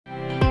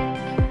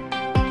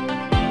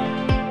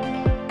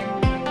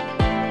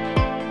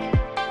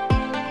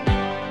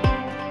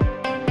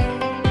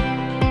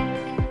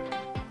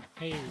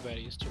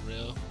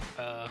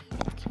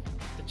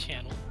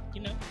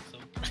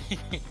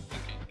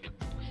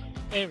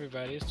Hey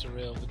everybody, it's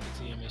Terrell with the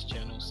TMS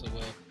channel.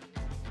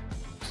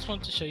 Just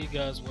wanted to show you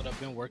guys what I've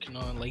been working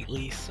on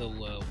lately.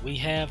 We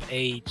have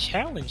a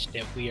challenge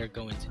that we are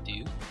going to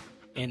do,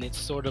 and it's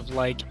sort of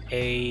like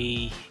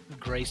a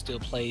Gray Still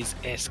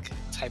Plays-esque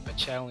type of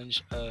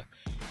challenge.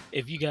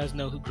 If you guys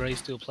know who Gray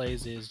Still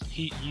Plays is,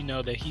 you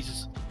know that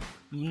he's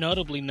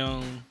notably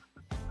known.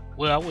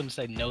 Well, I wouldn't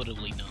say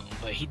notably known,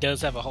 but he does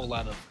have a whole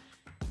lot of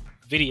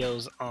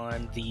videos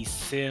on the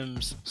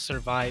Sims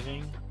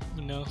surviving,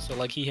 so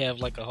like he have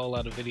like a whole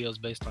lot of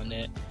videos based on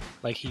that.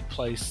 Like he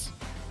placed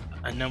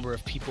a number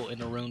of people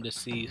in a room to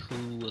see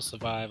who will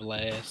survive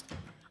last,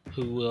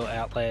 who will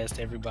outlast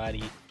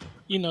everybody,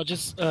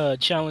 just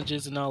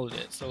challenges and all of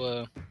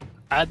that.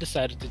 I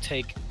decided to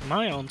take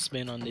my own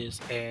spin on this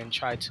and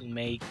try to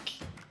make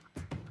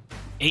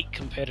 8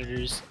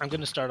 competitors. I'm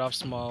gonna start off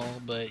small,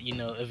 but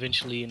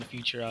eventually in the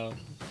future I'll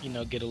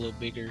get a little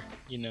bigger.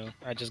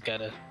 I just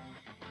gotta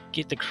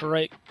get the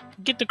correct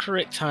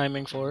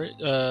timing for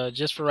it.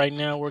 Just for right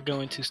now, we're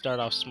going to start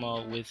off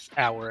small with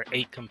our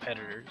 8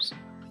 competitors.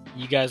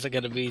 You guys are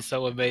going to be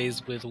so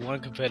amazed with one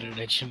competitor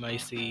that you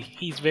might see.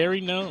 He's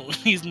very known.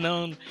 He's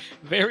known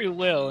very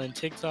well in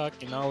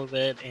TikTok and all of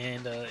that.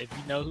 And if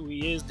you know who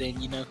he is,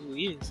 then you know who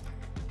he is.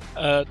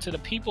 To the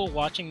people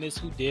watching this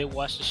who did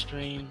watch the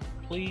stream,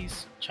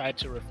 please try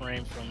to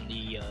refrain from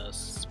the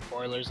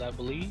spoilers, I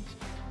believe.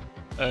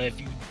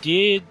 If you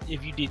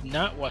did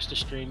not watch the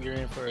stream, you're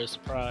in for a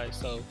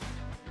surprise.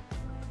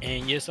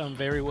 And yes, I'm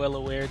very well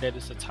aware that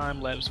it's a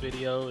time-lapse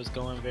video. It's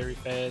going very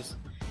fast.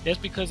 That's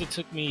because it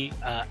took me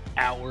an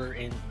hour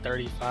and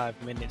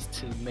 35 minutes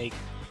to make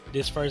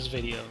this first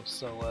video.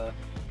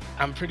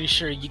 I'm pretty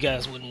sure you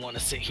guys wouldn't want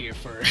to sit here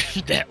for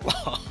that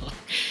long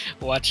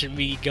watching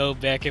me go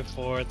back and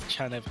forth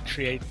trying to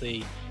create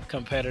the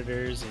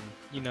competitors and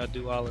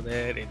do all of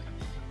that,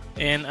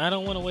 and I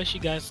don't want to waste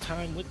you guys'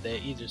 time with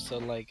that either.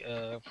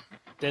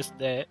 That's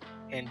that.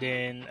 And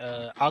then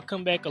I'll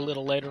come back a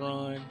little later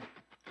on.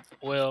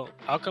 Well,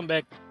 I'll come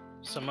back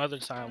some other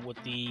time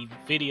with the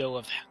video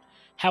of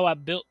how I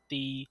built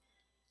the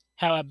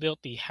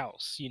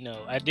house.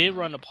 I did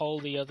run a poll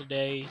the other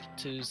day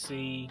to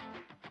see.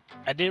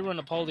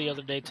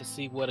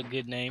 What a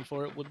good name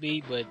for it would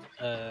be, but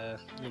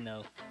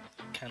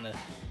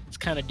it's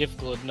kind of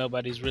difficult if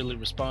nobody's really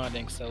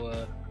responding.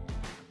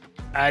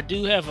 I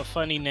do have a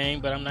funny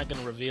name, but I'm not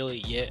gonna reveal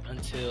it yet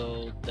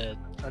until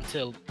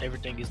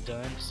everything is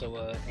done.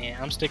 And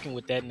I'm sticking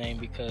with that name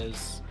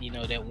because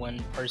that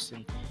one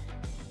person.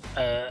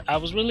 I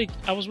was really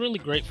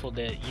grateful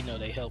that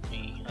they helped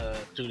me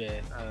through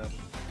that.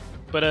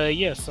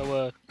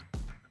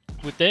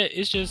 With that,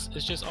 it's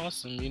just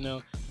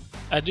awesome.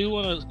 I do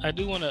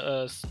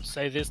wanna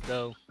say this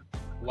though,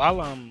 while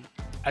I'm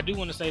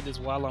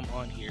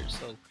on here.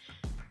 So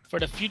for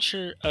the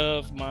future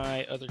of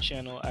my other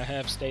channel, I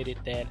have stated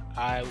that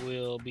I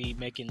will be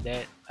making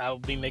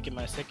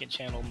my second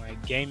channel my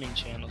gaming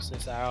channel,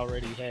 since I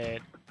already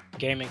had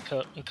gaming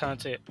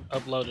content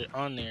uploaded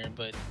on there,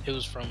 but it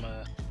was from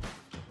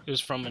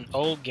an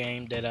old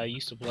game that I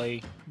used to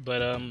play.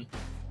 But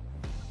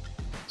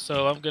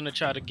so I'm gonna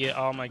try to get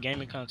all my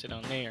gaming content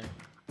on there,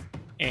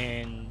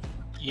 and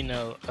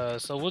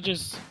so we'll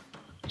just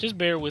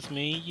bear with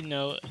me.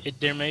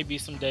 There may be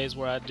some days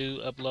where I do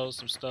upload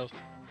some stuff.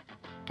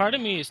 Part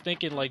of me is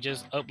thinking like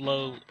just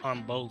upload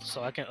on both,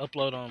 so I can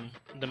upload on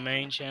the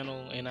main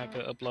channel and I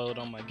could upload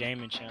on my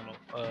gaming channel.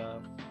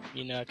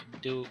 I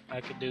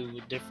could do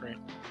different,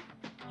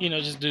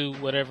 just do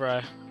whatever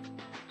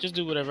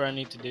I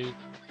need to do.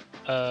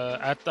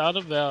 I've thought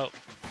about,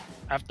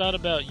 I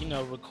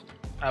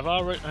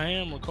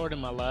am recording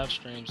my live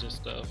streams and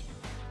stuff,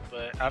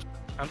 but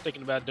I'm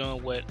thinking about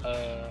doing what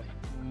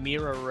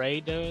Mira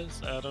Ray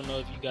does. I don't know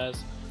if you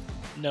guys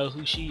know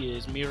who she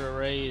is. Mira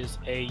Ray is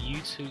a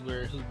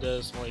YouTuber who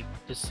does like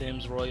The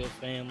Sims Royal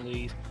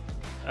Families.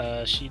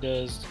 She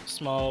does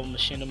small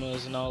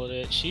machinimas and all of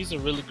that. She's a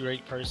really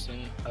great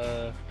person.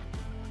 I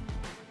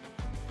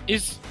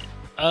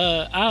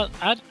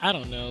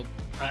don't know.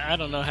 I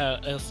don't know how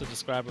else to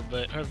describe her,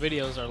 but her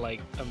videos are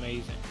like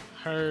amazing.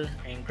 Her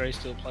and Gray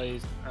Still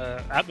Plays.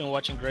 I've been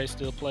watching Gray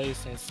Still Plays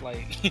since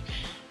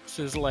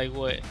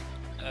what?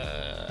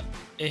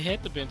 It had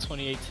to have been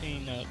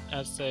 2018.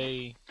 I'd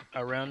say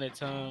around that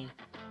time.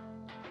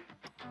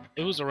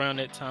 It was around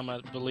that time,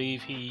 I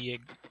believe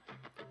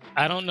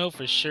I don't know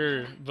for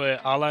sure,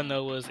 but all I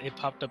know was it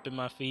popped up in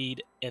my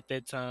feed at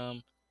that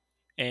time,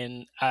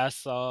 and I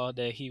saw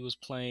that he was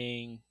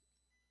playing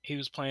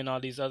all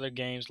these other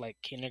games like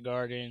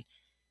Kindergarten,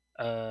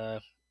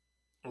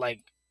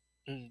 like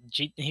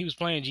he was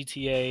playing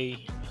GTA.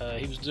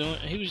 He was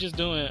just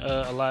doing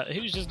a lot.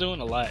 He was just doing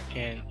a lot,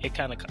 and it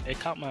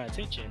caught my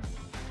attention,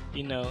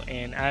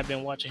 and I've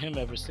been watching him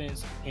ever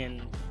since.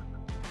 And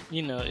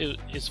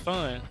it's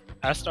fun.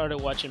 I started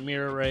watching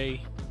Mira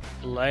Ray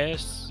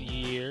last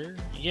year,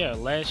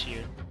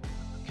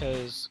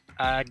 because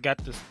I got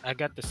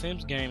the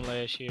Sims game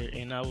last year,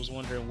 and I was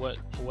wondering what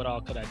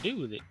all could I do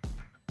with it.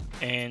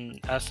 And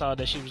I saw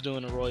that she was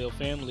doing a royal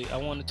family. I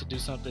wanted to do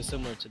something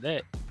similar to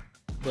that,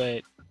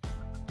 but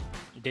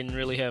didn't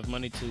really have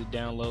money to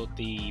download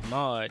the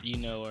mod,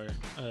 or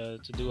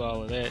to do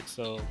all of that.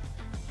 So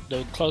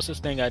the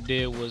closest thing I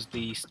did was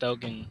the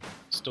Stoken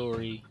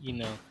story.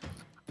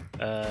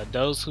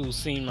 Those who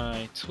seen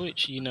my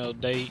Twitch,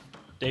 they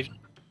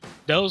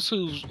those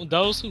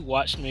who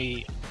watched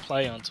me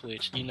play on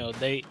Twitch,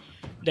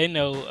 they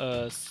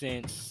know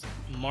since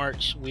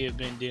March we have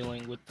been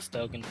dealing with the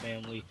Stoken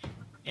family,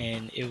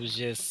 and it was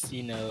just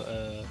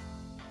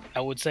I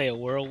would say a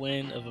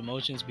whirlwind of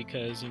emotions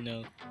because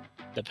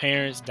the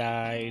parents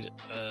died,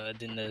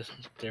 then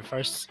their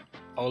first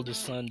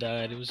oldest son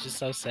died. It was just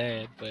so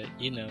sad, but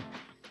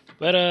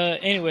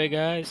anyway,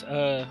 guys,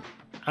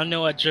 I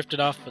know I drifted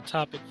off the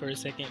topic for a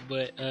second,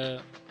 but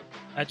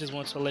I just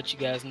want to let you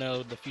guys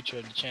know the future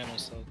of the channel.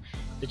 So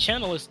the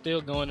channel is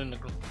still going in a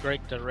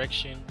great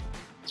direction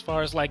as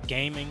far as like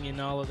gaming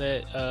and all of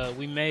that.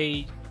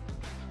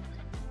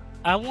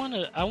 I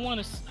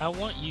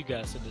want you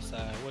guys to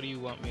decide. What do you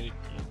want me to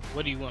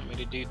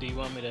do? Do you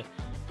want me to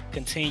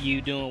continue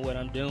doing what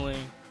I'm doing,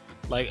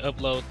 like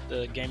upload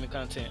the gaming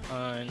content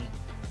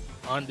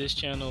on this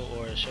channel,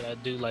 or should I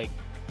do like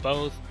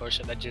both, or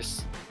should I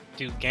just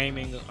do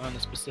gaming on a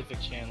specific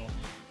channel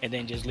and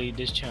then just leave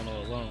this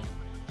channel alone?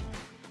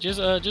 Just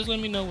let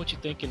me know what you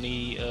think in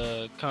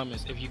the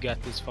comments if you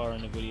got this far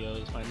in the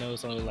videos. I know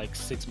it's only like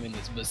 6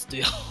 minutes, but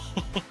still,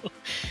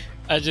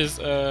 I just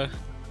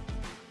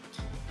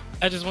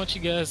want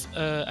you guys.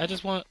 I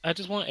just want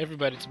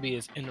everybody to be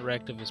as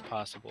interactive as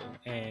possible,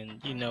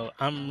 and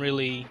I'm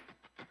really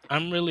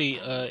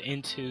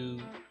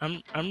into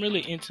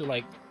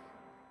like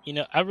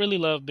I really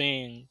love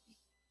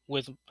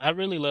I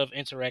really love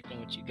interacting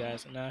with you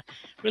guys, and I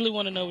really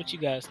want to know what you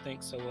guys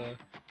think. So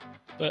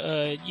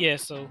yeah,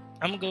 so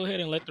I'm gonna go ahead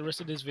and let the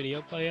rest of this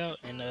video play out,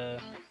 and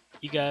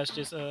you guys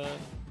just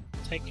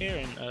take care,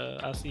 and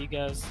I'll see you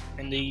guys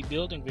in the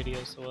building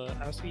video. So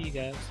I'll see you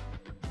guys.